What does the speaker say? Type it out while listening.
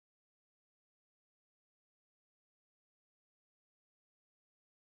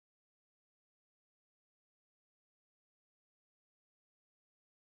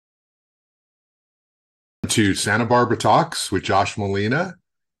To Santa Barbara Talks with Josh Molina.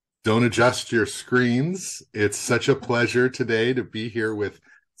 Don't adjust your screens. It's such a pleasure today to be here with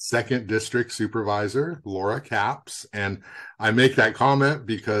Second District Supervisor Laura Capps. And I make that comment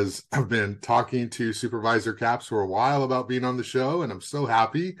because I've been talking to Supervisor Capps for a while about being on the show, and I'm so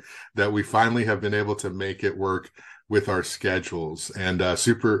happy that we finally have been able to make it work with our schedules. And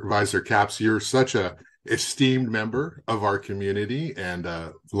Supervisor Capps, you're such a esteemed member of our community and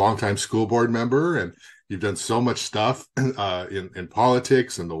a longtime school board member, and you've done so much stuff in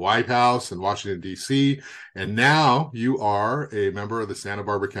politics and the White House and Washington, D.C., and now you are a member of the Santa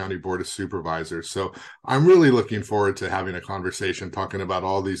Barbara County Board of Supervisors. So I'm really looking forward to having a conversation talking about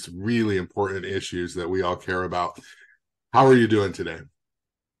all these really important issues that we all care about. How are you doing today?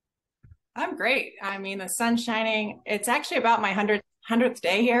 I'm great. I mean, the sun's shining. It's actually about my 100th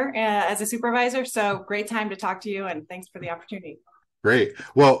day here as a supervisor. So great time to talk to you, and thanks for the opportunity. Great.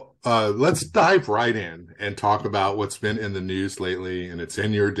 Well, let's dive right in and talk about what's been in the news lately, and it's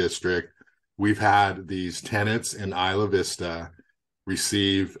in your district. We've had these tenants in Isla Vista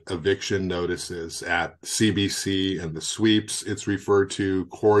receive eviction notices at CBC and the sweeps. It's referred to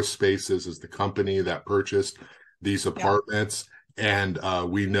Core Spaces as the company that purchased these apartments. Yep.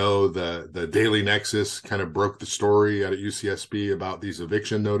 And we know the Daily Nexus kind of broke the story at UCSB about these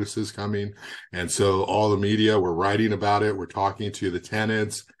eviction notices coming. And so all the media were writing about it. We're talking to the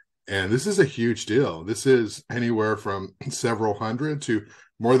tenants. And this is a huge deal. This is anywhere from several hundred to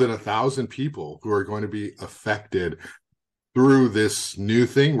more than 1,000 people who are going to be affected through this new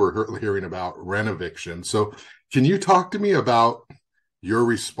thing we're hearing about, rent eviction. So can you talk to me about your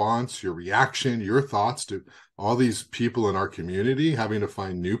response, your reaction, your thoughts to all these people in our community having to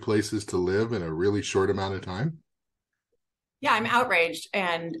find new places to live in a really short amount of time? Yeah, I'm outraged,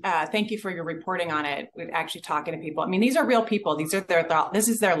 and thank you for your reporting on it. We're actually talking to people. I mean, these are real people. These are this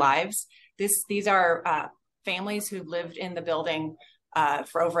is their lives. These are families who've lived in the building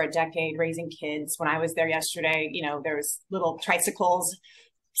for over a decade, raising kids. When I was there yesterday, there was little tricycles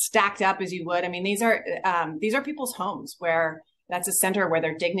stacked up as you would. I mean, these are people's homes where that's a center where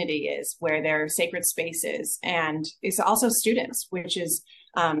their dignity is, where their sacred space is. And it's also students, which is,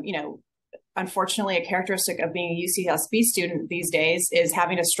 unfortunately a characteristic of being a UCSB student these days is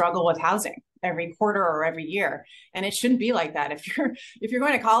having to struggle with housing every quarter or every year. And it shouldn't be like that. If you're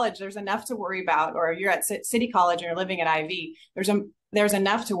going to college, there's enough to worry about, or you're at City College and you're living at Ivy, there's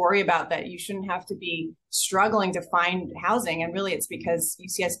enough to worry about that you shouldn't have to be struggling to find housing. And really it's because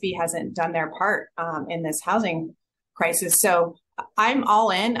UCSB hasn't done their part in this housing crisis. So I'm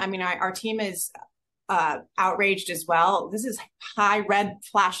all in. I mean, our team is outraged as well. This is high red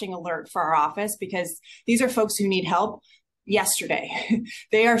flashing alert for our office because these are folks who need help yesterday.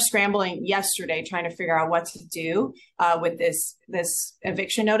 They are scrambling yesterday trying to figure out what to do with this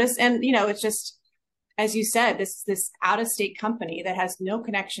eviction notice. And, it's just, as you said, this out-of-state company that has no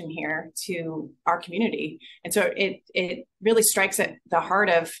connection here to our community. And so it really strikes at the heart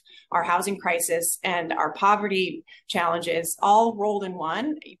of our housing crisis and our poverty challenges all rolled in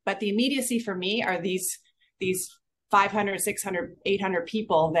one. But the immediacy for me are these 500, 600, 800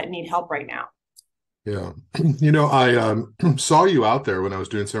 people that need help right now. Yeah. I saw you out there when I was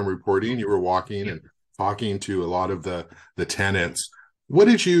doing some reporting. You were walking and talking to a lot of the tenants. What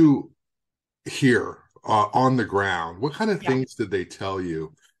did you hear on the ground? What kind of things did they tell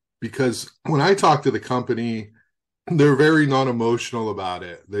you? Because when I talked to the company, they're very non-emotional about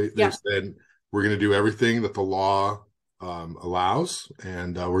it. They said, we're going to do everything that the law allows,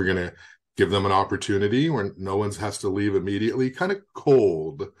 and we're going to give them an opportunity where no one has to leave immediately. Kind of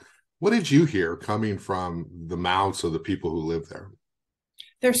cold. What did you hear coming from the mouths of the people who live there?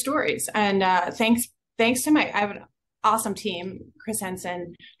 Their stories. And thanks to I have an awesome team, Chris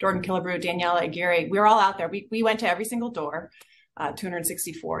Henson, Jordan Killebrew, Daniela Aguirre. We were all out there. We went to every single door,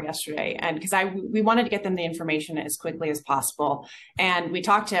 264 yesterday. And because we wanted to get them the information as quickly as possible. And we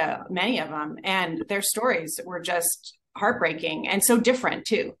talked to many of them, and their stories were just heartbreaking and so different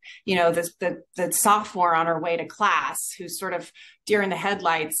too. The sophomore on her way to class who's sort of deer in the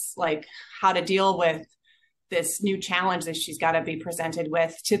headlights, like how to deal with this new challenge that she's got to be presented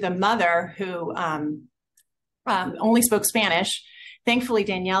with, to the mother who only spoke Spanish. Thankfully,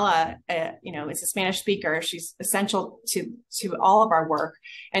 Daniela, is a Spanish speaker. She's essential to all of our work.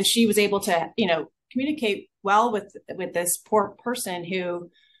 And she was able to, communicate well with this poor person who,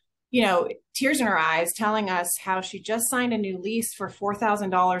 tears in her eyes, telling us how she just signed a new lease for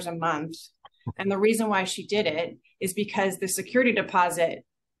 $4,000 a month. And the reason why she did it is because the security deposit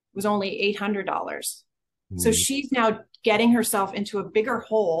was only $800. So she's now getting herself into a bigger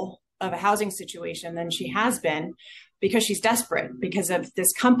hole of a housing situation than she has been, because she's desperate because of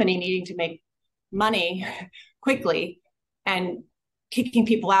this company needing to make money quickly and kicking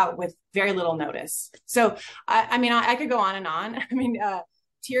people out with very little notice. So, I mean, I could go on and on. I mean,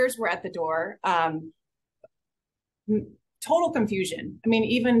 tears were at the door. Total confusion. I mean,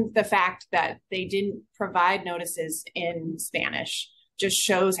 even the fact that they didn't provide notices in Spanish just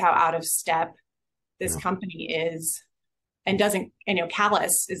shows how out of step this company is, and doesn't,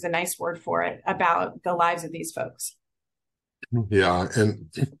 callous is a nice word for it, about the lives of these folks. Yeah.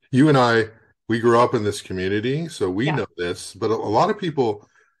 And you and I, we grew up in this community, so we know this, but a lot of people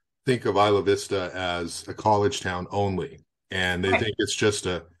think of Isla Vista as a college town only, and they think it's just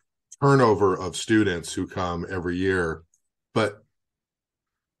a turnover of students who come every year. But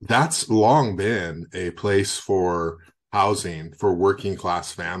that's long been a place for housing for working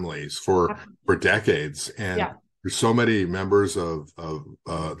class families for decades. And there's so many members of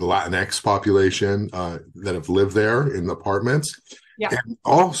the Latinx population that have lived there in the apartments, and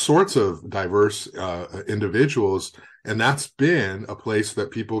all sorts of diverse individuals. And that's been a place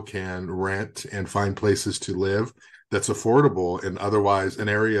that people can rent and find places to live that's affordable, and otherwise in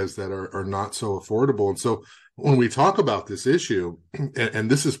areas that are not so affordable. And so when we talk about this issue,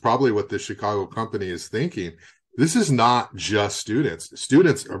 and this is probably what the Chicago company is thinking, this is not just students.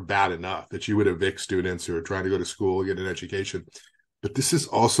 Students are bad enough that you would evict students who are trying to go to school, get an education. But this is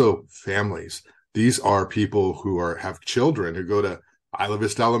also families. These are people who have children who go to Isla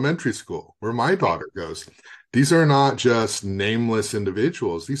Vista Elementary School, where my daughter goes. These are not just nameless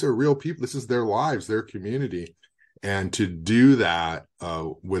individuals. These are real people. This is their lives, their community. And to do that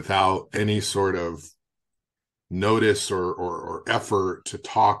without any sort of notice or effort to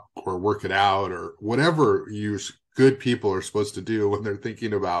talk or work it out, or whatever good people are supposed to do when they're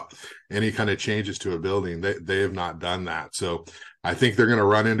thinking about any kind of changes to a building, they have not done that. So I think they're going to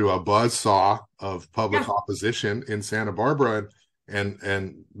run into a buzzsaw of public opposition in Santa Barbara, and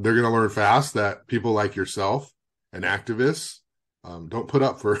they're going to learn fast that people like yourself and activists don't put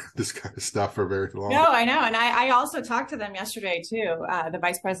up for this kind of stuff for very long. No, I know. And I also talked to them yesterday too, the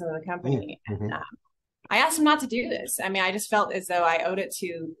vice president of the company. And, I asked him not to do this. I mean, I just felt as though I owed it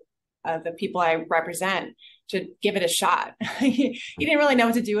to the people I represent to give it a shot. He didn't really know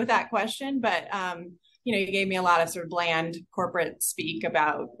what to do with that question, but he gave me a lot of sort of bland corporate speak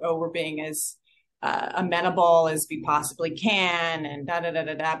about, we're being as amenable as we possibly can, and da da da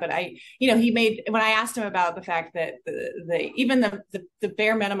da da. But he made, when I asked him about the fact that even the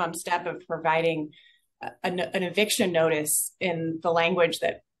bare minimum step of providing an eviction notice in the language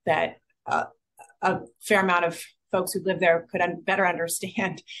that a fair amount of folks who live there could better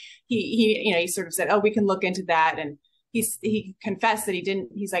understand. He sort of said, "Oh, we can look into that," and he confessed that he didn't.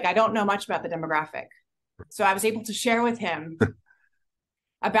 He's like, "I don't know much about the demographic," so I was able to share with him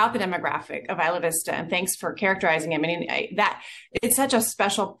about the demographic of Isla Vista, and thanks for characterizing him. I mean, that it's such a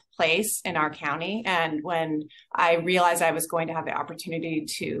special place in our county, and when I realized I was going to have the opportunity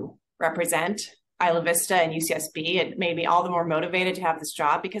to represent Isla Vista and UCSB, it made me all the more motivated to have this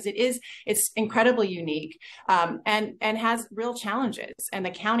job, because it's incredibly unique and has real challenges, and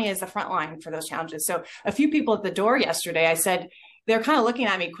the county is the front line for those challenges. So a few people at the door yesterday, I said, they're kind of looking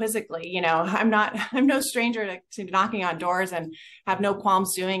at me quizzically. I'm no stranger to knocking on doors and have no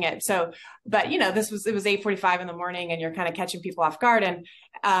qualms doing it. So, but it was 8:45 in the morning, and you're kind of catching people off guard. And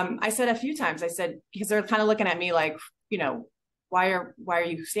I said a few times, because they're kind of looking at me like, why are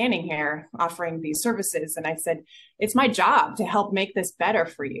you standing here offering these services? And I said, it's my job to help make this better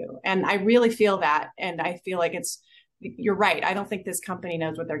for you. And I really feel that. And I feel like you're right. I don't think this company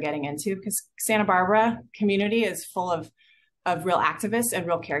knows what they're getting into, because Santa Barbara community is full of real activists and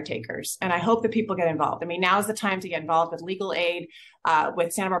real caretakers. And I hope that people get involved. I mean, now is the time to get involved with legal aid,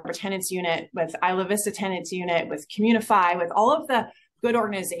 with Santa Barbara Tenants Unit, with Isla Vista Tenants Unit, with Communify, with all of the good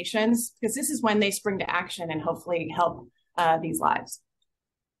organizations, because this is when they spring to action and hopefully help these lives.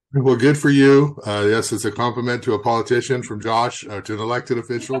 Well, good for you. Yes, it's a compliment to a politician from Josh to an elected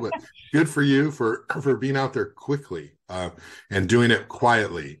official, but good for you for being out there quickly and doing it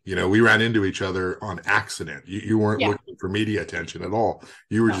quietly. We ran into each other on accident. You weren't looking for media attention at all.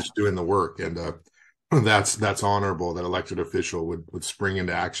 You were just doing the work, and that's honorable that elected official would spring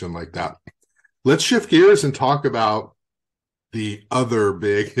into action like that. Let's shift gears and talk about the other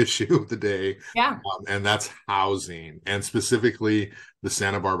big issue of the day, and that's housing, and specifically the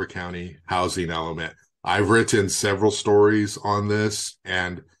Santa Barbara County housing element. I've written several stories on this,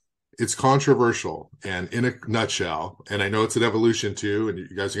 and it's controversial. And in a nutshell, and I know it's an evolution too, and you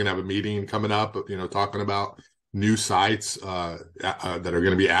guys are going to have a meeting coming up, talking about new sites that are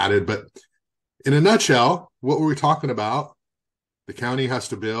going to be added. But in a nutshell, what were we talking about? The county has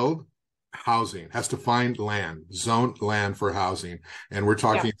to build housing, has to find land, zoned land for housing. And we're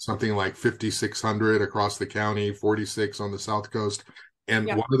talking something like 5,600 across the county, 46 on the South Coast. And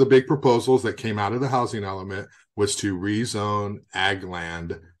one of the big proposals that came out of the housing element was to rezone ag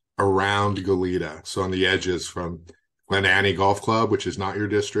land around Goleta. So on the edges from Glen Annie Golf Club, which is not your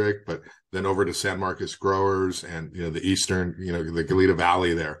district, but then over to San Marcos Growers and, the eastern, the Goleta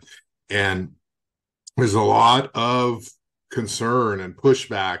Valley there. And there's a lot of concern and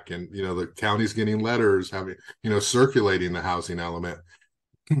pushback, and, the county's getting letters having, circulating the housing element.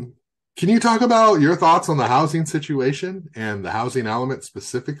 Can you talk about your thoughts on the housing situation and the housing element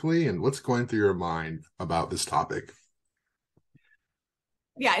specifically, and what's going through your mind about this topic?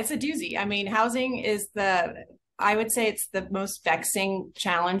 Yeah, it's a doozy. I mean, housing is I would say it's the most vexing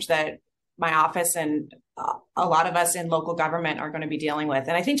challenge that my office and a lot of us in local government are going to be dealing with.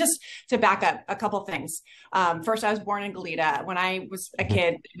 And I think, just to back up a couple things. First, I was born in Goleta. When I was a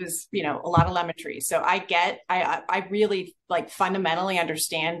kid, it was, a lot of lemon trees. So I really fundamentally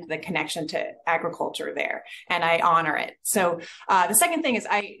understand the connection to agriculture there, and I honor it. So the second thing is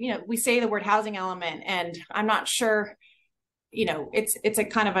we say the word housing element, and I'm not sure, it's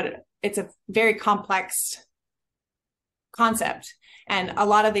a very complex concept. And a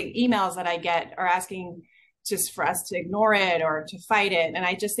lot of the emails that I get are asking just for us to ignore it or to fight it. And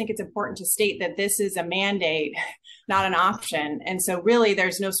I just think it's important to state that this is a mandate, not an option. And so really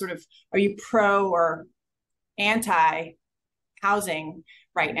there's no sort of, are you pro or anti housing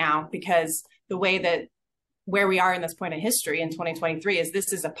right now? Because the way that where we are in this point in history in 2023 is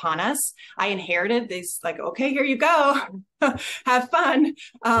this is upon us. I inherited this, okay, here you go. Have fun.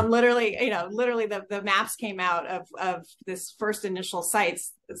 Literally the maps came out of this first initial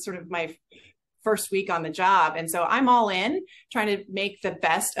sites, sort of my first week on the job. And so I'm all in trying to make the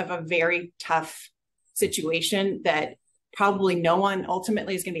best of a very tough situation that probably no one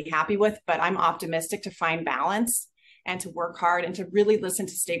ultimately is going to be happy with, but I'm optimistic to find balance and to work hard and to really listen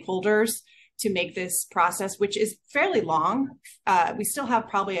to stakeholders to make this process, which is fairly long. We still have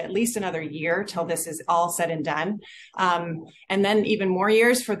probably at least another year till this is all said and done. And then even more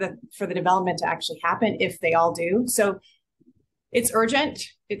years for the development to actually happen, if they all do. So it's urgent,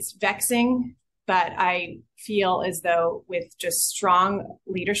 it's vexing, but I feel as though with just strong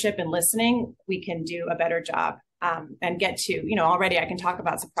leadership and listening, we can do a better job and get to, already I can talk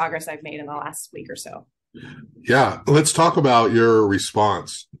about some progress I've made in the last week or so. Yeah, let's talk about your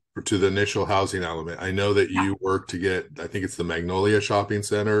response to the initial housing element. I know that you worked to get, I think it's the Magnolia Shopping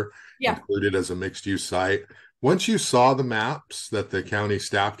Center, included as a mixed-use site. Once you saw the maps that the county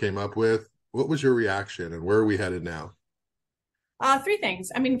staff came up with, what was your reaction, and where are we headed now? Three things.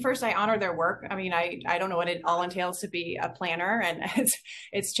 I mean, first, I honor their work. I mean, I don't know what it all entails to be a planner, and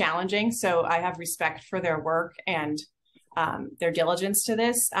it's challenging. So I have respect for their work and their diligence to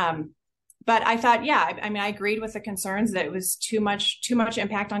this. But I thought, I agreed with the concerns that it was too much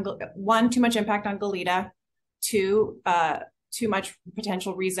impact on too much impact on Goleta, two, too much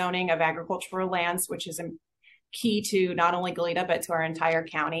potential rezoning of agricultural lands, which is key to not only Goleta, but to our entire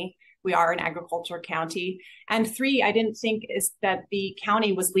county. We are an agriculture county. And three, I didn't think is that the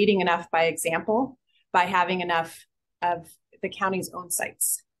county was leading enough by example by having enough of the county's own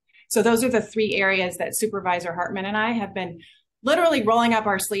sites. So those are the three areas that Supervisor Hartman and I have been literally rolling up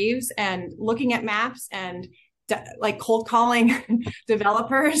our sleeves and looking at maps and cold calling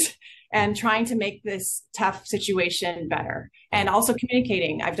developers and trying to make this tough situation better, and also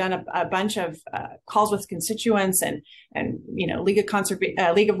communicating. I've done a bunch of calls with constituents and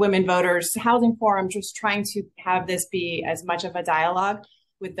League of Women Voters, housing forum, just trying to have this be as much of a dialogue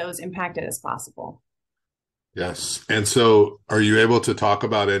with those impacted as possible. Yes. And so are you able to talk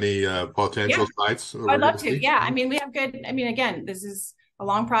about any potential sites? I'd love to. Yeah. I mean, we have again, this is a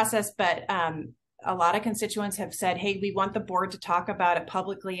long process, but a lot of constituents have said, hey, we want the board to talk about it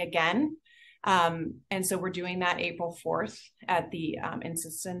publicly again. And so we're doing that April 4th at the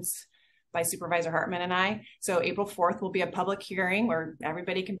insistence by Supervisor Hartman and I. So April 4th will be a public hearing where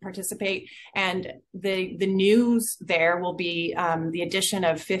everybody can participate. And the news there will be the addition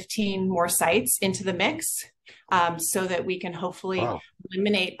of 15 more sites into the mix, so that we can hopefully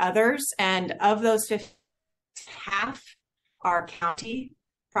eliminate others. And of those 15, half are county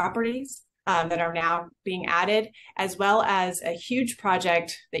properties that are now being added, as well as a huge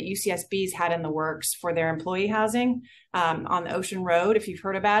project that UCSB's had in the works for their employee housing on the Ocean Road, if you've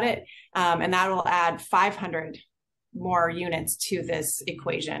heard about it. And that will add 500 more units to this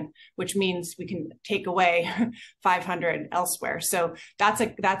equation, which means we can take away 500 elsewhere. So that's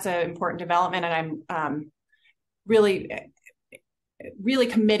an important development. And I'm really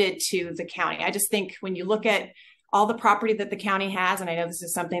committed to the county. I just think when you look at all the property that the county has, and I know this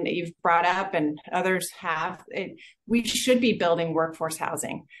is something that you've brought up and others have, we should be building workforce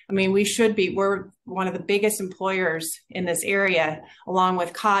housing. I mean, we're one of the biggest employers in this area, along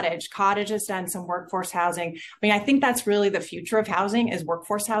with Cottage. Cottage has done some workforce housing. I mean, I think that's really the future of housing, is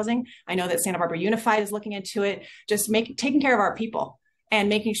workforce housing. I know that Santa Barbara Unified is looking into it, just taking care of our people and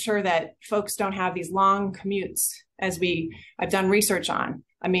making sure that folks don't have these long commutes, as I've done research on.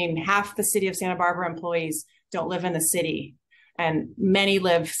 I mean, half the city of Santa Barbara employees don't live in the city, and many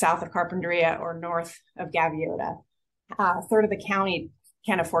live south of Carpinteria or north of Gaviota. A third of the county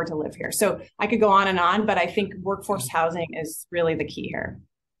can't afford to live here. So I could go on, but I think workforce housing is really the key here.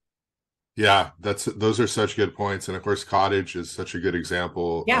 Yeah, those are such good points. And of course, Cottage is such a good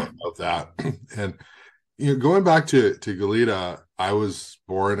example of that. And going back to Goleta, I was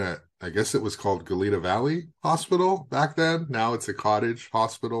born at, I guess it was called Goleta Valley Hospital back then. Now it's a Cottage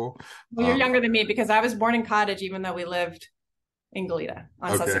hospital. Well, you're younger than me, because I was born in Cottage, even though we lived in Goleta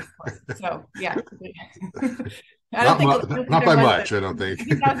on Sussex Court. So yeah. Not by much, I don't think. I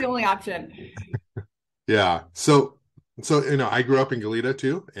think that was the only option. Yeah. So I grew up in Goleta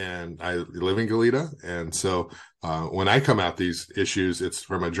too, and I live in Goleta. And so when I come at these issues, it's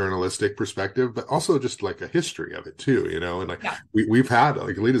from a journalistic perspective, but also just like a history of it too, and like we've had,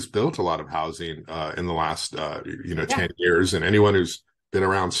 like, Goleta's built a lot of housing in the last 10 years, and anyone who's been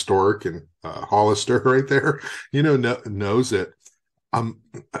around Stork and Hollister right there, knows it.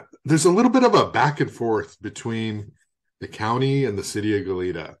 There's a little bit of a back and forth between the county and the city of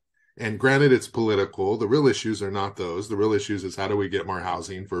Goleta. And granted, it's political. The real issues are not those. The real issues is, how do we get more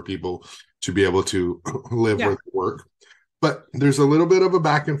housing for people to be able to live where they work? But there's a little bit of a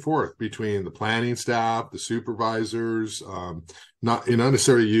back and forth between the planning staff, the supervisors, not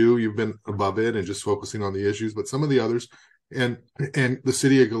necessarily you've been above it and just focusing on the issues, but some of the others, and the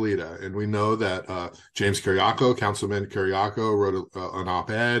city of Goleta. And we know that James Carriaco, Councilman Carriaco, wrote an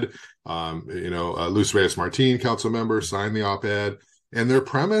op-ed. Luz Reyes Martin, council member, signed the op-ed. And their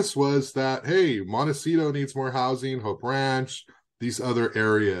premise was that, hey, Montecito needs more housing, Hope Ranch, these other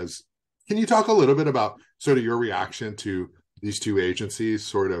areas. Can you talk a little bit about sort of your reaction to these two agencies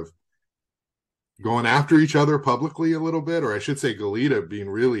sort of going after each other publicly a little bit? Or I should say, Goleta being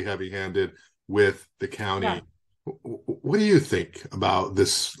really heavy-handed with the county. Yeah. What do you think about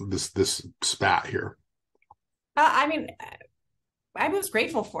this spat here? I mean, I was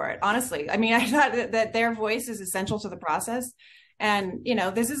grateful for it, honestly. I mean, I thought that their voice is essential to the process. And,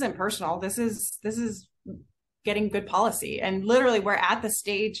 this isn't personal. This is getting good policy. And literally, we're at the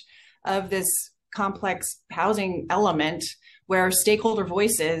stage of this complex housing element where stakeholder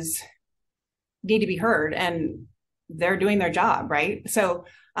voices need to be heard, and they're doing their job, right? So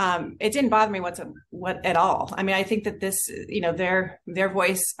it didn't bother me what at all. I mean, I think that this, their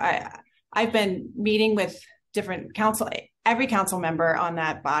voice, I've been meeting with different every council member on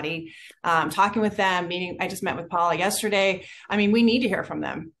that body, talking with them, I just met with Paula yesterday. I mean, we need to hear from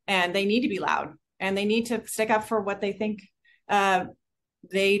them, and they need to be loud, and they need to stick up for what they think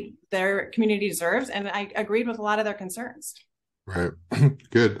their community deserves. And I agreed with a lot of their concerns. Right.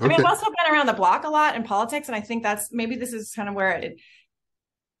 Good. Okay. I mean, I've also been around the block a lot in politics, and I think maybe this is kind of where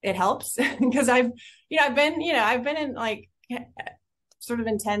it helps, because I've been in like sort of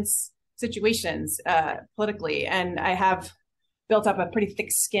intense situations politically, and I have built up a pretty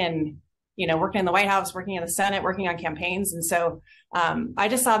thick skin, working in the White House, working in the Senate, working on campaigns. And so I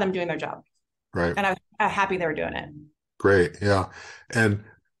just saw them doing their job. Right. And I was happy they were doing it. Great. Yeah. And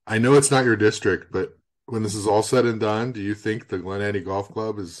I know it's not your district, but when this is all said and done, do you think the Glen Eddy Golf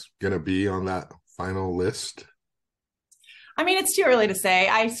Club is going to be on that final list? I mean, it's too early to say.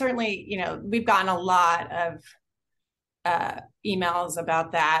 I certainly, we've gotten a lot of emails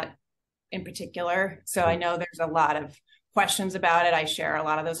about that in particular. So I know there's a lot of questions about it. I share a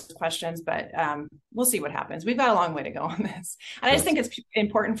lot of those questions, but we'll see what happens. We've got a long way to go on this. And I just think it's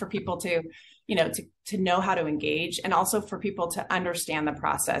important for people to, to know how to engage, and also for people to understand the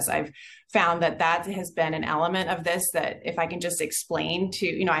process. I've found that has been an element of this, that if I can just explain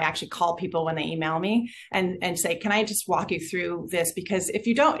to, I actually call people when they email me and say, can I just walk you through this? Because if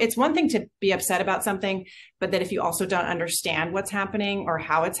you don't, it's one thing to be upset about something, but that if you also don't understand what's happening or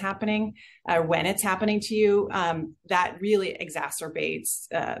how it's happening, or when it's happening to you, that really exacerbates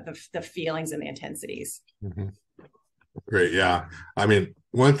the feelings and the intensities. Mm-hmm. Great. Yeah. I mean,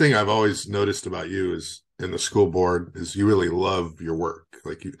 one thing I've always noticed about you is in the school board is you really love your work.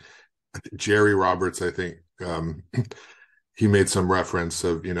 Like Jerry Roberts, I think he made some reference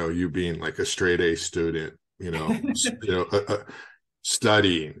of, you being like a straight A student,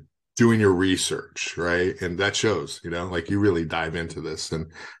 studying, doing your research, right? And that shows, like you really dive into this.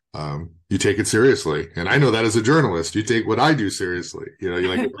 And you take it seriously. And I know that as a journalist, you take what I do seriously. You know, you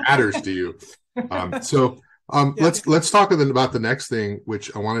like, it matters to you. Yeah. Let's talk about the next thing,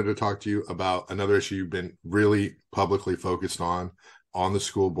 which I wanted to talk to you about, another issue you've been really publicly focused on the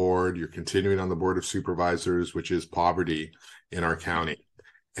school board. You're continuing on the board of supervisors, which is poverty in our county.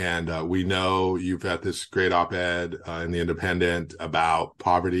 And we know you've had this great op-ed in the Independent about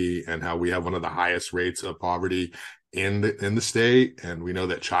poverty and how we have one of the highest rates of poverty in the state. And we know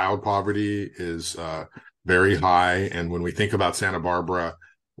that child poverty is very high. And when we think about Santa Barbara,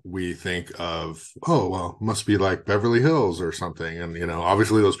 we think of, oh, well, must be like Beverly Hills or something. And, you know,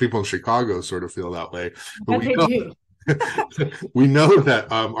 obviously those people in Chicago sort of feel that way. But we know, we know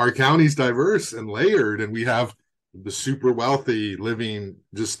that our county's diverse and layered, and we have the super wealthy living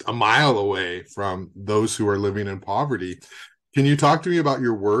just a mile away from those who are living in poverty. Can you talk to me about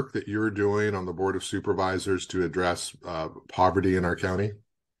your work that you're doing on the Board of Supervisors to address poverty in our county?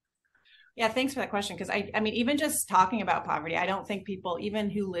 Yeah, thanks for that question. Because I mean, even just talking about poverty, I don't think people, even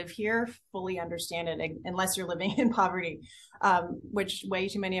who live here, fully understand it unless you're living in poverty, which way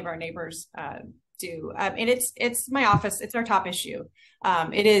too many of our neighbors do. And it's my office. It's our top issue.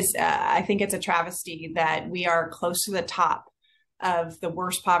 It is. I think it's a travesty that we are close to the top of the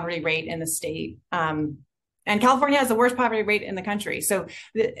worst poverty rate in the state. And California has the worst poverty rate in the country. So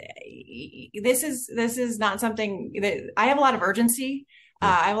this is not something that I have a lot of urgency.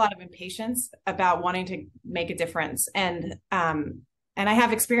 I have a lot of impatience about wanting to make a difference. And I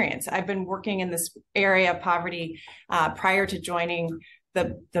have experience. I've been working in this area of poverty prior to joining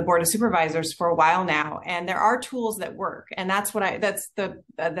the Board of Supervisors for a while now. And there are tools that work. And that's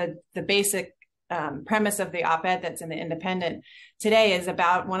the basic premise of the op-ed that's in the Independent today, is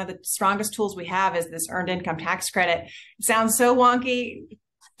about one of the strongest tools we have is this earned income tax credit. It sounds so wonky.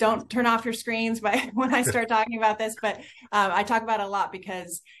 Don't turn off your screens when I start talking about this, but I talk about it a lot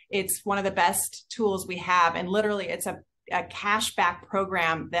because it's one of the best tools we have. And literally it's a cashback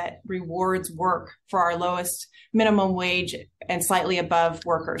program that rewards work for our lowest minimum wage and slightly above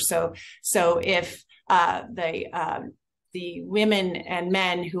workers. So if the women and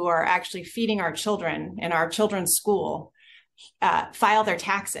men who are actually feeding our children in our children's school file their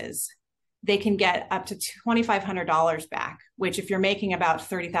taxes, they can get up to $2,500 back, which if you're making about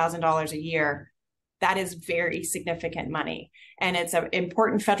 $30,000 a year, that is very significant money. And it's an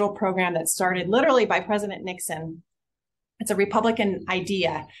important federal program that started literally by President Nixon. It's a Republican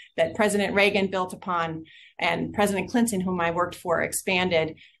idea that President Reagan built upon, and President Clinton, whom I worked for,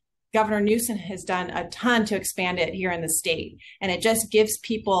 expanded. Governor Newsom has done a ton to expand it here in the state. And it just gives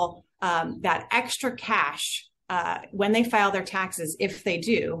people that extra cash when they file their taxes, if they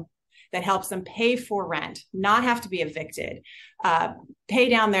do, that helps them pay for rent, not have to be evicted, pay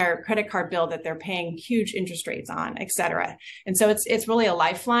down their credit card bill that they're paying huge interest rates on, et cetera. And so it's really a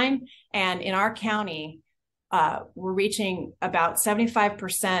lifeline. And in our county, we're reaching about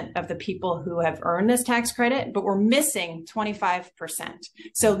 75% of the people who have earned this tax credit, but we're missing 25%.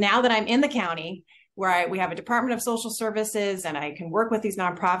 So now that I'm in the county, where we have a Department of Social Services and I can work with these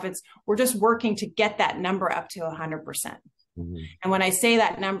nonprofits, we're just working to get that number up to 100%. Mm-hmm. And when I say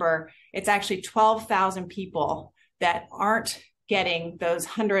that number, it's actually 12,000 people that aren't getting those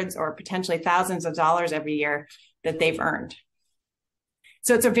hundreds or potentially thousands of dollars every year that they've earned.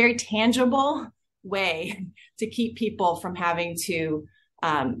 So it's a very tangible way to keep people from having to,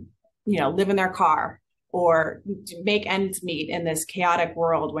 live in their car or to make ends meet in this chaotic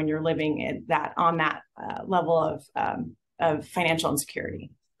world when you're living in on that level of financial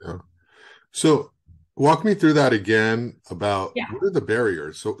insecurity. Yeah. So walk me through that again about what are the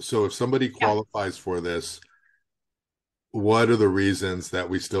barriers? So if somebody qualifies for this, what are the reasons that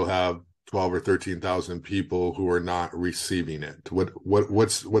we still have 12 or 13,000 people who are not receiving it?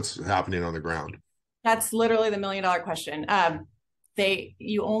 What's happening on the ground? That's literally the $1 million question.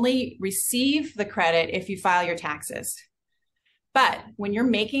 You only receive the credit if you file your taxes. But when you're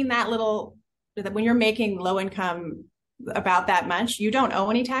making low income about that much, you don't owe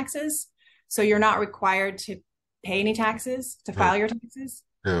any taxes. So you're not required to pay any taxes, to file your taxes.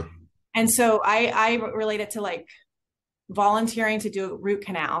 Yeah. And so I relate it to like volunteering to do a root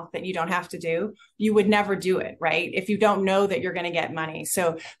canal that you don't have to do. You would never do it, right? If you don't know that you're going to get money.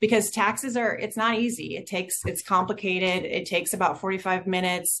 So because taxes it's not easy. It's complicated. It takes about 45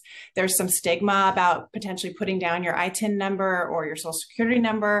 minutes. There's some stigma about potentially putting down your ITIN number or your social security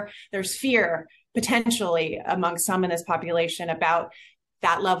number. There's fear potentially among some in this population about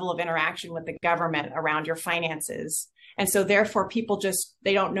that level of interaction with the government around your finances. And so therefore people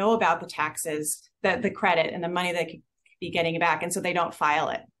they don't know about the taxes, the credit and the money they could be getting back. And so they don't file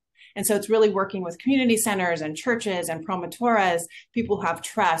it. And so it's really working with community centers and churches and promotoras, people who have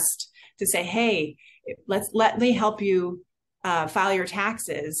trust, to say, hey, let me help you file your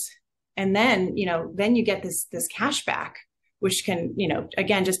taxes. And then, then you get this cash back, which can,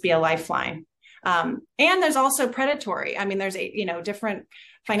 again, just be a lifeline. And there's also predatory. I mean, there's different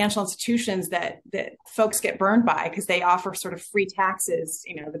financial institutions that folks get burned by because they offer sort of free taxes,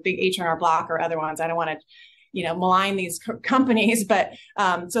 the big H&R Block or other ones. I don't want to, malign these companies, but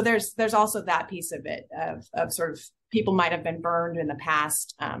so there's also that piece of it of sort of people might have been burned in the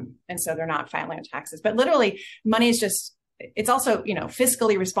past. And so they're not filing their taxes, but literally money is just, it's also,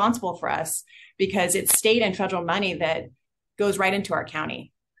 fiscally responsible for us because it's state and federal money that goes right into our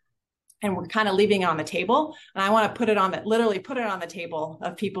county. And we're kind of leaving it on the table. And I want to put it on the table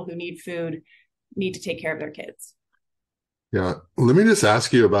of people who need food, need to take care of their kids. Yeah. Let me just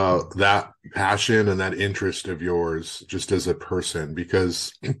ask you about that passion and that interest of yours just as a person,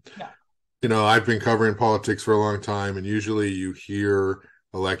 because, I've been covering politics for a long time, and usually you hear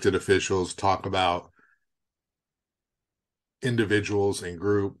elected officials talk about individuals and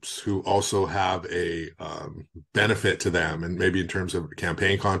groups who also have a benefit to them, and maybe in terms of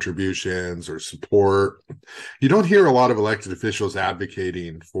campaign contributions or support. You don't hear a lot of elected officials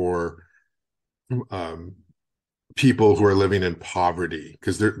advocating for people who are living in poverty,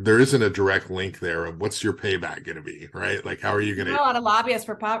 because there isn't a direct link there of what's your payback going to be, right? Like, how are you going to... A lot of lobbyists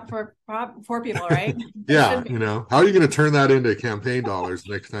for poor people, right? Yeah, how are you going to turn that into campaign dollars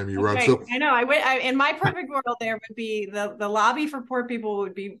next time you run? Right. So I know. In my perfect world, there would be the lobby for poor people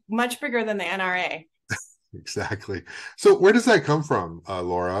would be much bigger than the NRA. Exactly. So where does that come from,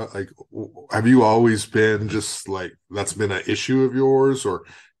 Laura? Like, have you always been just like, that's been an issue of yours, or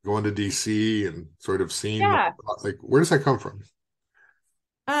going to DC and sort of seeing, like, where does that come from?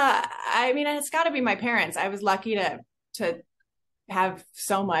 I mean, it's got to be my parents. I was lucky to have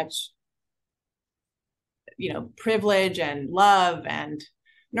so much, privilege and love and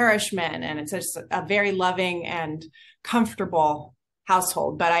nourishment. And it's just a very loving and comfortable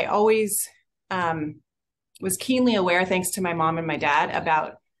household. But I always was keenly aware, thanks to my mom and my dad,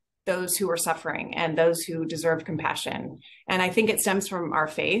 about those who were suffering and those who deserved compassion. And I think it stems from our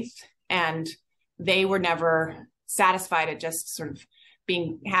faith, and they were never satisfied at just sort of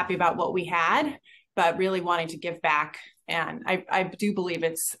being happy about what we had, but really wanting to give back. And I do believe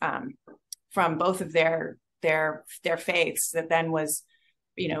it's from both of their faiths that then was,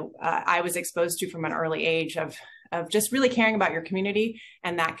 I was exposed to from an early age of just really caring about your community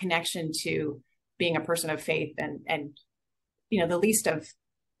and that connection to being a person of faith and the least of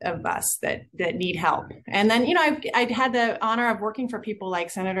us that need help. And then, I'd had the honor of working for people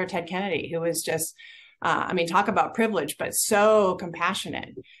like Senator Ted Kennedy, who was just, talk about privilege, but so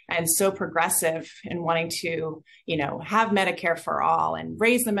compassionate and so progressive in wanting to, have Medicare for all and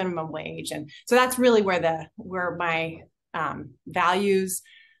raise the minimum wage. And so that's really where my values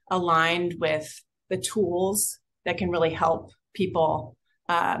aligned with the tools that can really help people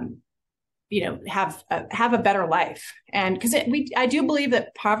have a better life. And because I do believe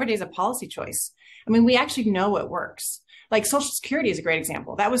that poverty is a policy choice. I mean, we actually know it works. Like Social Security is a great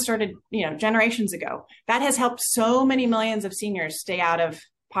example. That was started, generations ago. That has helped so many millions of seniors stay out of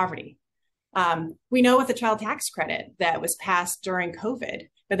poverty. We know with the child tax credit that was passed during COVID,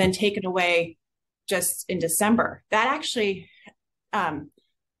 but then taken away just in December, that actually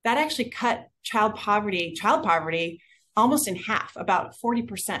cut child poverty almost in half, about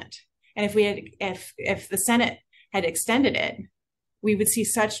 40%. And if the Senate had extended it, we would see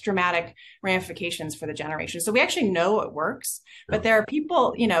such dramatic ramifications for the generation. So we actually know it works, but there are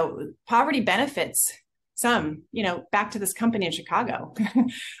people, poverty benefits some, back to this company in Chicago.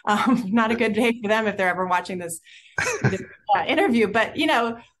 Not a good day for them if they're ever watching this interview, but,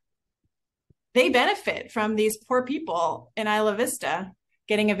 they benefit from these poor people in Isla Vista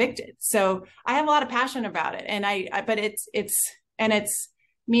getting evicted. So I have a lot of passion about it. And but it's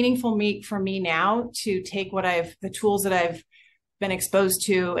meaningful for me now to take the tools that I've been exposed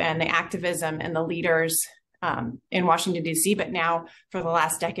to and the activism and the leaders in Washington, D.C., but now for the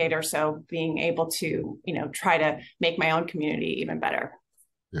last decade or so, being able to, try to make my own community even better.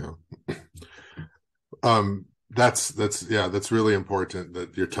 Yeah. That's really important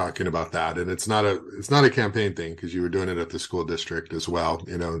that you're talking about that. And it's not a campaign thing, because you were doing it at the school district as well,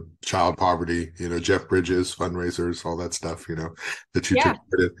 child poverty, Jeff Bridges, fundraisers, all that stuff, that you took part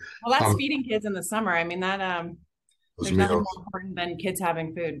in. Well, that's feeding kids in the summer. I mean, that there's nothing more important than kids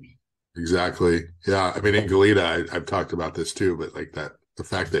having food. Exactly. Yeah. I mean, in Goleta, I've talked about this too, but like the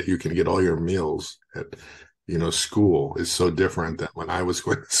fact that you can get all your meals at, school is so different than when I was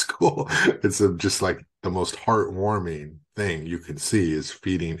going to school. It's just like the most heartwarming thing you can see is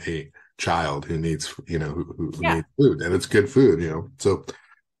feeding a child who needs, who Yeah. needs food, and it's good food, So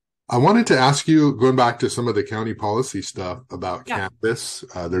I wanted to ask you, going back to some of the county policy stuff about cannabis.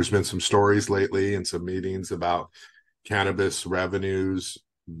 There's been some stories lately and some meetings about cannabis revenues.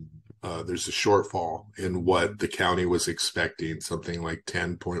 There's a shortfall in what the county was expecting, something like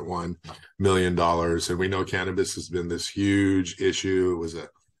 $10.1 million. And we know cannabis has been this huge issue. It was a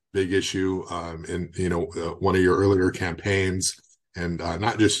big issue in, one of your earlier campaigns. And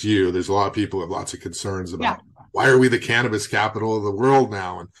not just you, there's a lot of people who have lots of concerns about why are we the cannabis capital of the world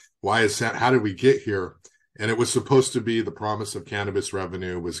now? And why is that? How did we get here? And it was supposed to be the promise of cannabis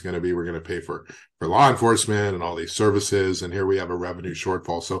revenue was going to be, we're going to pay for law enforcement and all these services. And here we have a revenue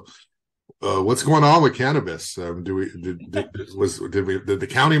shortfall. So what's going on with cannabis? Did the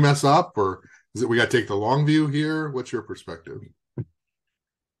county mess up, or is it we got to take the long view here? What's your perspective?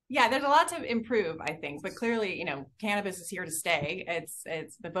 Yeah, there's a lot to improve, I think, but clearly, cannabis is here to stay.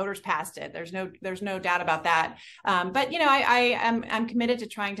 It's the voters passed it. There's no doubt about that. But I'm committed to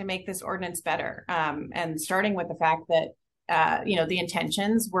trying to make this ordinance better, and starting with the fact that the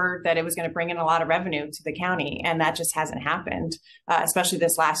intentions were that it was going to bring in a lot of revenue to the county, and that just hasn't happened, especially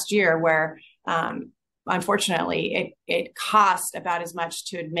this last year, where unfortunately it cost about as much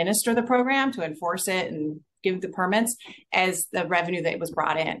to administer the program, to enforce it, and give the permits as the revenue that was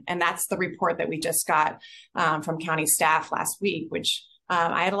brought in. And that's the report that we just got from county staff last week, which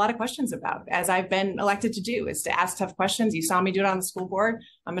I had a lot of questions about, as I've been elected to do, is to ask tough questions. You saw me do it on the school board.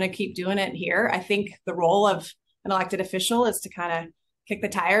 I'm going to keep doing it here. I think the role of an elected official is to kind of kick the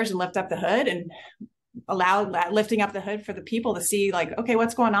tires and lift up the hood, and allow lifting up the hood for the people to see, like, okay,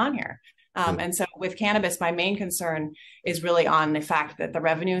 what's going on here? And so with cannabis, my main concern is really on the fact that the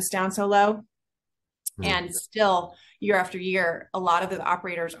revenue is down so low. And still, year after year, a lot of the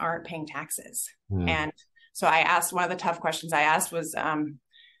operators aren't paying taxes. And so I asked, one of the tough questions I asked was,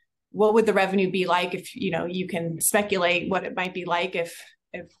 what would the revenue be like if, you can speculate what it might be like if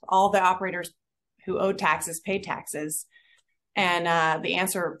all the operators who owed taxes paid taxes? And the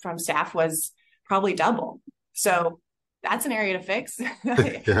answer from staff was probably double. So that's an area to fix.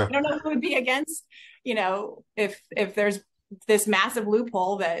 I don't know who would be against, if there's this massive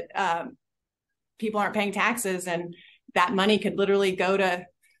loophole that people aren't paying taxes, and that money could literally go to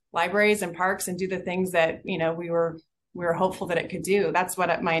libraries and parks and do the things that, we were hopeful that it could do. That's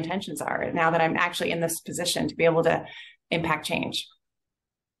what my intentions are now that I'm actually in this position to be able to impact change.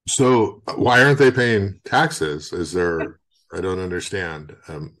 So why aren't they paying taxes? I don't understand.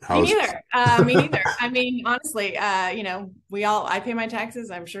 Me neither. Me neither. I mean, honestly, I pay my taxes.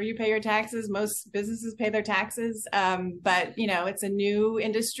 I'm sure you pay your taxes. Most businesses pay their taxes. But, it's a new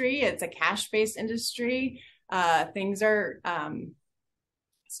industry. It's a cash-based industry. Things are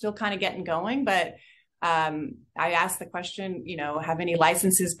still kind of getting going. But I asked the question, have any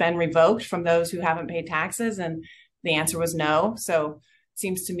licenses been revoked from those who haven't paid taxes? And the answer was no. So it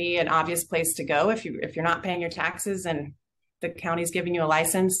seems to me an obvious place to go if you're not paying your taxes and the county's giving you a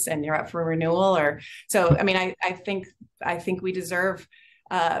license and you're up for renewal. I think we deserve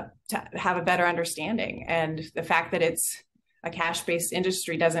to have a better understanding. And the fact that it's a cash-based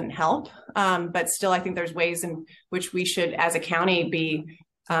industry doesn't help. But still, I think there's ways in which we should, as a county, be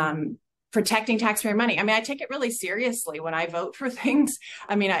protecting taxpayer money. I mean, I take it really seriously when I vote for things.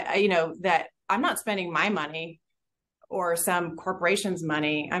 I mean, that I'm not spending my money or some corporation's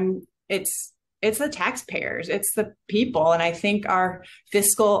money. It's the taxpayers, it's the people. And I think our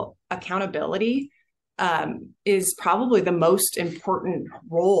fiscal accountability is probably the most important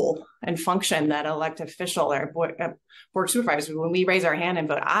role and function that an elected official or board supervisor, when we raise our hand and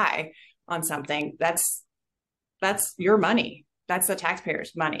vote aye on something, that's your money. That's the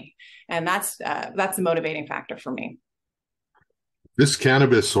taxpayers' money. And that's the motivating factor for me. This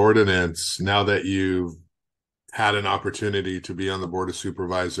cannabis ordinance, now that you've had an opportunity to be on the Board of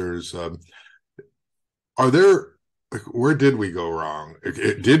Supervisors, where did we go wrong?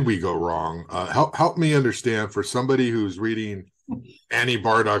 Did we go wrong? Help me understand, for somebody who's reading Annie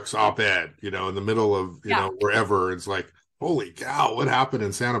Barduck's op-ed, in the middle of, wherever, it's like, holy cow, what happened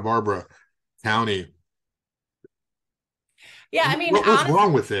in Santa Barbara County? Yeah, I mean, what's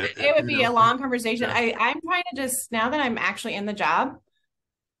wrong with it? It would be a long conversation. Yeah. I'm trying to just, now that I'm actually in the job,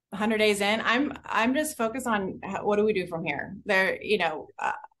 100 days in, I'm just focused on what do we do from here?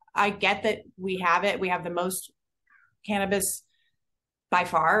 I get that we have it. We have the most cannabis by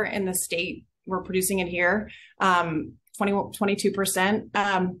far in the state. We're producing it here, 22%.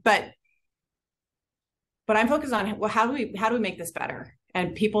 But I'm focused on, well, how do we make this better?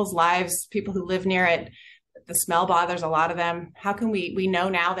 And people's lives, people who live near it, The smell bothers a lot of them. How can we know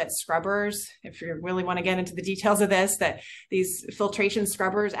now that scrubbers, if you really want to get into the details of this, that these filtration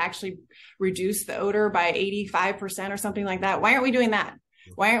scrubbers actually reduce the odor by 85% or something like that? Why aren't we doing that?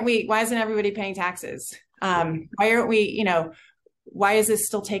 Why isn't everybody paying taxes? Why aren't we, why is this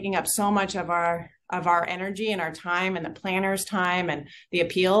still taking up so much of our energy and our time and the planner's time and the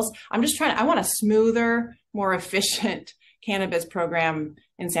appeals? I want a smoother, more efficient cannabis program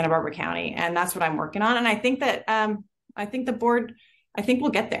in Santa Barbara County. And that's what I'm working on. And I think that, the board, we'll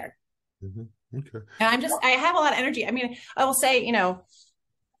get there. Mm-hmm. Okay. And I have a lot of energy. I mean, I will say,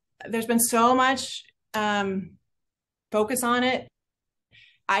 there's been so much focus on it,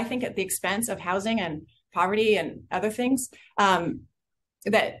 I think at the expense of housing and poverty and other things,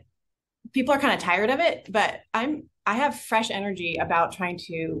 that people are kind of tired of it, but I have fresh energy about trying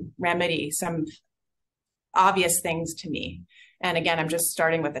to remedy some obvious things to me. And again, I'm just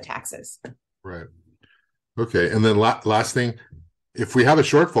starting with the taxes. Right. Okay. And then last thing, if we have a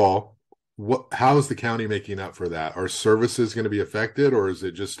shortfall, how is the county making up for that? Are services going to be affected, or is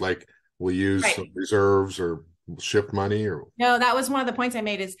it just like we'll use some reserves or shift money? Or no, that was one of the points I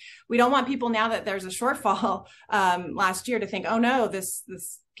made, is we don't want people, now that there's a shortfall last year, to think, oh no, this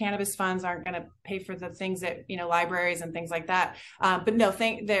cannabis funds aren't going to pay for the things that, libraries and things like that. But no,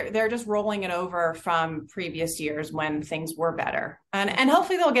 they're just rolling it over from previous years when things were better, and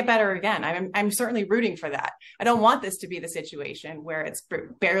hopefully they'll get better again. I'm certainly rooting for that. I don't want this to be the situation where it's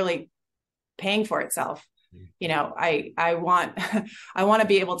barely paying for itself. I want to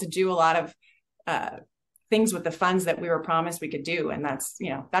be able to do a lot of things with the funds that we were promised we could do. And that's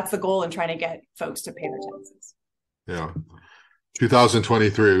the goal in trying to get folks to pay their taxes. Yeah.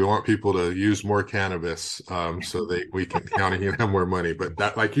 2023, we want people to use more cannabis so we can county have more money. But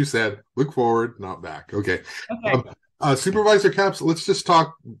that, like you said, look forward, not back. Okay. Supervisor Capps, let's just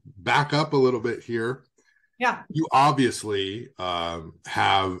back up a little bit here. Yeah. You obviously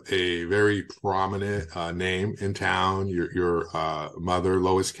have a very prominent name in town. Your mother,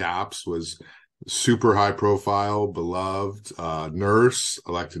 Lois Capps, was super high profile, beloved nurse,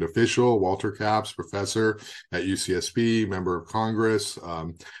 elected official. Walter Capps, professor at UCSB, member of Congress.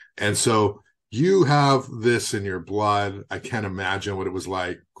 And so you have this in your blood. I can't imagine what it was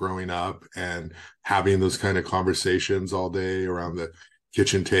like growing up and having those kind of conversations all day around the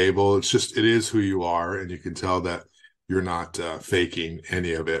kitchen table. It is who you are. And you can tell that you're not faking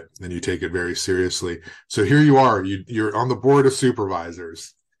any of it, and you take it very seriously. So here you are, you're on the board of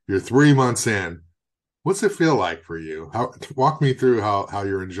supervisors. You're 3 months in. What's it feel like for you? Walk me through how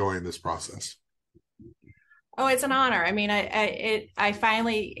you're enjoying this process. Oh, it's an honor. I mean, I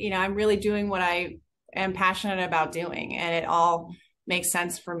finally, I'm really doing what I am passionate about doing, and it all makes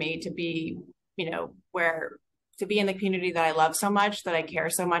sense for me to be, to be in the community that I love so much, that I care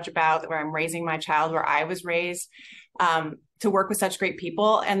so much about, where I'm raising my child, where I was raised, to work with such great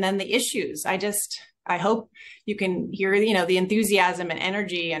people. And then the issues, I hope you can hear, the enthusiasm and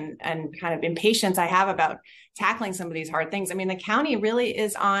energy and kind of impatience I have about tackling some of these hard things. I mean, the county really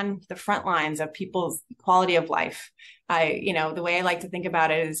is on the front lines of people's quality of life. The way I like to think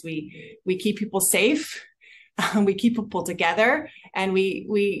about it is we keep people safe, we keep people together, and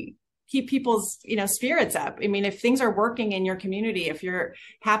we keep people's, spirits up. I mean, if things are working in your community, if you're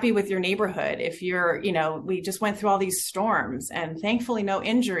happy with your neighborhood, if you're, we just went through all these storms, and thankfully no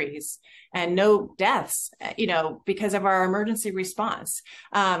injuries and no deaths, because of our emergency response.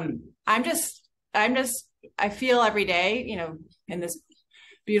 I feel every day, in this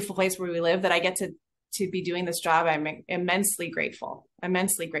beautiful place where we live, that I get to be doing this job. I'm immensely grateful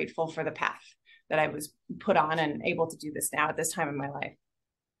for the path that I was put on and able to do this now at this time in my life.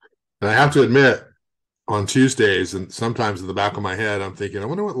 And I have to admit, on Tuesdays, and sometimes in the back of my head, I'm thinking, I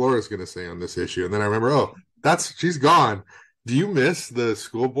wonder what Laura's going to say on this issue. And then I remember, she's gone. Do you miss the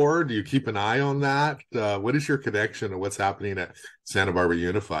school board? Do you keep an eye on that? What is your connection to what's happening at Santa Barbara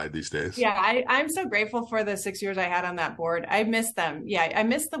Unified these days? Yeah, I'm so grateful for the 6 years I had on that board. I miss them. Yeah, I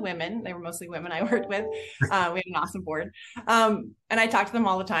miss the women. They were mostly women I worked with. We had an awesome board. And I talked to them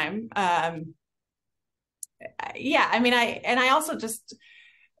all the time. I also just,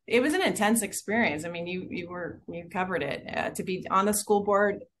 it was an intense experience. I mean, you covered it. To be on the school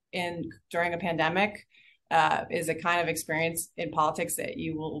board during a pandemic is a kind of experience in politics that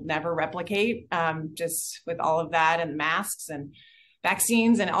you will never replicate, just with all of that and masks and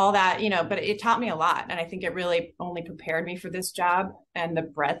vaccines and all that, but it taught me a lot. And I think it really only prepared me for this job and the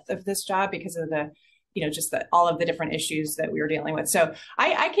breadth of this job because of the just all of the different issues that we were dealing with. So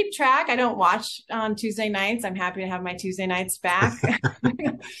I keep track. I don't watch on Tuesday nights. I'm happy to have my Tuesday nights back.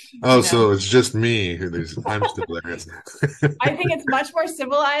 So it's just me I'm still there. I think it's much more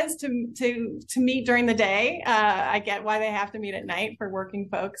civilized to meet during the day. I get why they have to meet at night for working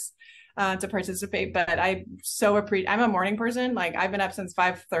folks to participate, but I'm a morning person. Like, I've been up since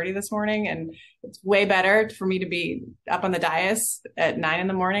 5:30 this morning, and it's way better for me to be up on the dais at 9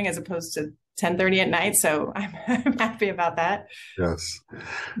 a.m. as opposed to 10:30 at night. So I'm happy about that. Yes.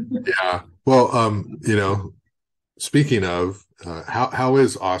 Yeah. Well, speaking of, how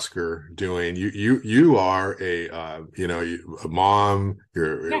is Oscar doing? You are a mom.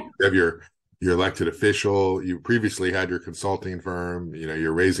 You have your elected official. You previously had your consulting firm.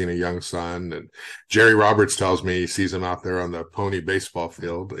 You're raising a young son, and Jerry Roberts tells me he sees him out there on the pony baseball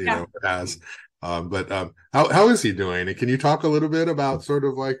field. How is he doing? And can you talk a little bit about sort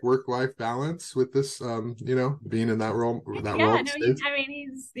of like work-life balance with this, being in that role?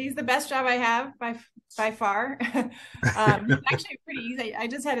 He's the best job I have by far. It's actually pretty easy. I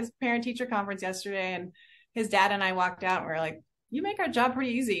just had his parent-teacher conference yesterday, and his dad and I walked out, and we were like, "You make our job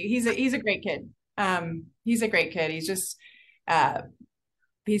pretty easy." He's a great kid. He's a great kid. He's just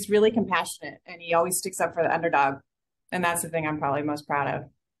he's really compassionate, and he always sticks up for the underdog, and that's the thing I'm probably most proud of.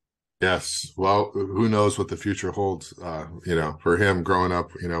 Yes. Well, who knows what the future holds, for him growing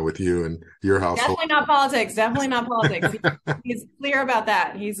up, with you and your household. Definitely not politics. He's clear about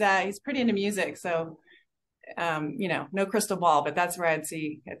that. He's pretty into music. So, no crystal ball, but that's where I'd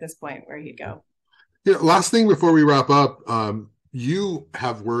see at this point where he'd go. Last thing before we wrap up, you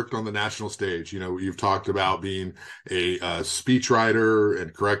have worked on the national stage. You've talked about being a speechwriter,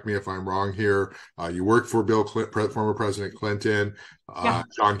 and correct me if I'm wrong here. You worked for former President Clinton,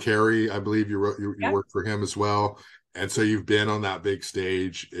 John Kerrey, I believe you worked for him as well. And so you've been on that big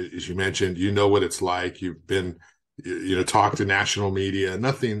stage, as you mentioned. You know what it's like. You've been, talked to national media.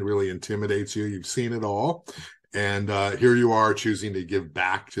 Nothing really intimidates you. You've seen it all. And here you are choosing to give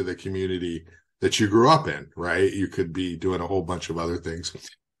back to the community that you grew up in, right? You could be doing a whole bunch of other things.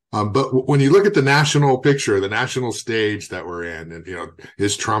 But when you look at the national picture, the national stage that we're in, and,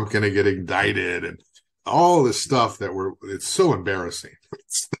 is Trump going to get indicted, and all this stuff it's so embarrassing.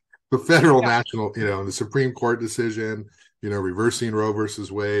 It's the federal national, the Supreme Court decision, reversing Roe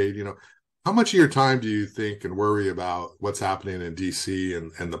versus Wade, how much of your time do you think and worry about what's happening in DC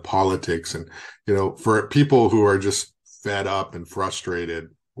and the politics? And, for people who are just fed up and frustrated,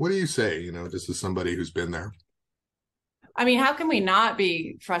 what do you say, just as somebody who's been there? I mean, how can we not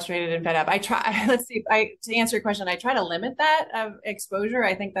be frustrated and fed up? To answer your question, I try to limit that exposure.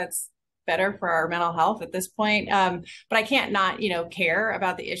 I think that's better for our mental health at this point. But I can't not, care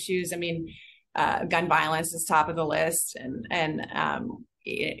about the issues. I mean, gun violence is top of the list. And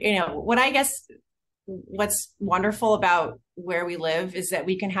what's wonderful about where we live is that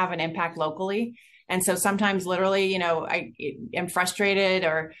we can have an impact locally. And so sometimes literally, I am frustrated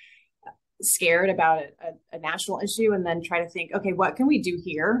or scared about a national issue, and then try to think, okay, what can we do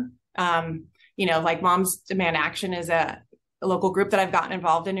here? Like Moms Demand Action is a local group that I've gotten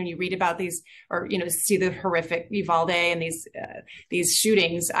involved in, and you read about these, or, see the horrific Uvalde and these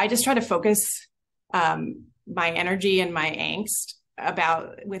shootings. I just try to focus my energy and my angst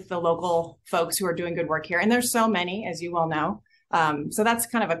with the local folks who are doing good work here. And there's so many, as you well know. So that's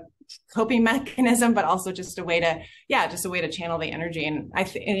kind of a coping mechanism, but also just a way to channel the energy. And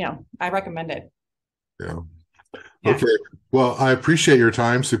I recommend it. Yeah. Okay. Well, I appreciate your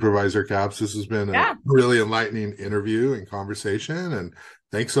time, Supervisor Capps. This has been a really enlightening interview and conversation. And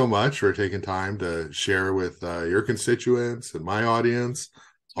thanks so much for taking time to share with your constituents and my audience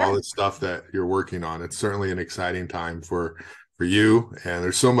all the stuff that you're working on. It's certainly an exciting time for you. And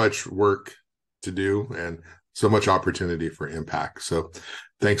there's so much work to do and so much opportunity for impact. So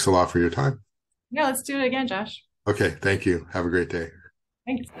thanks a lot for your time. Yeah, let's do it again, Josh. Okay. Thank you. Have a great day.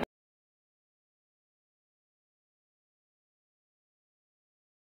 Thanks.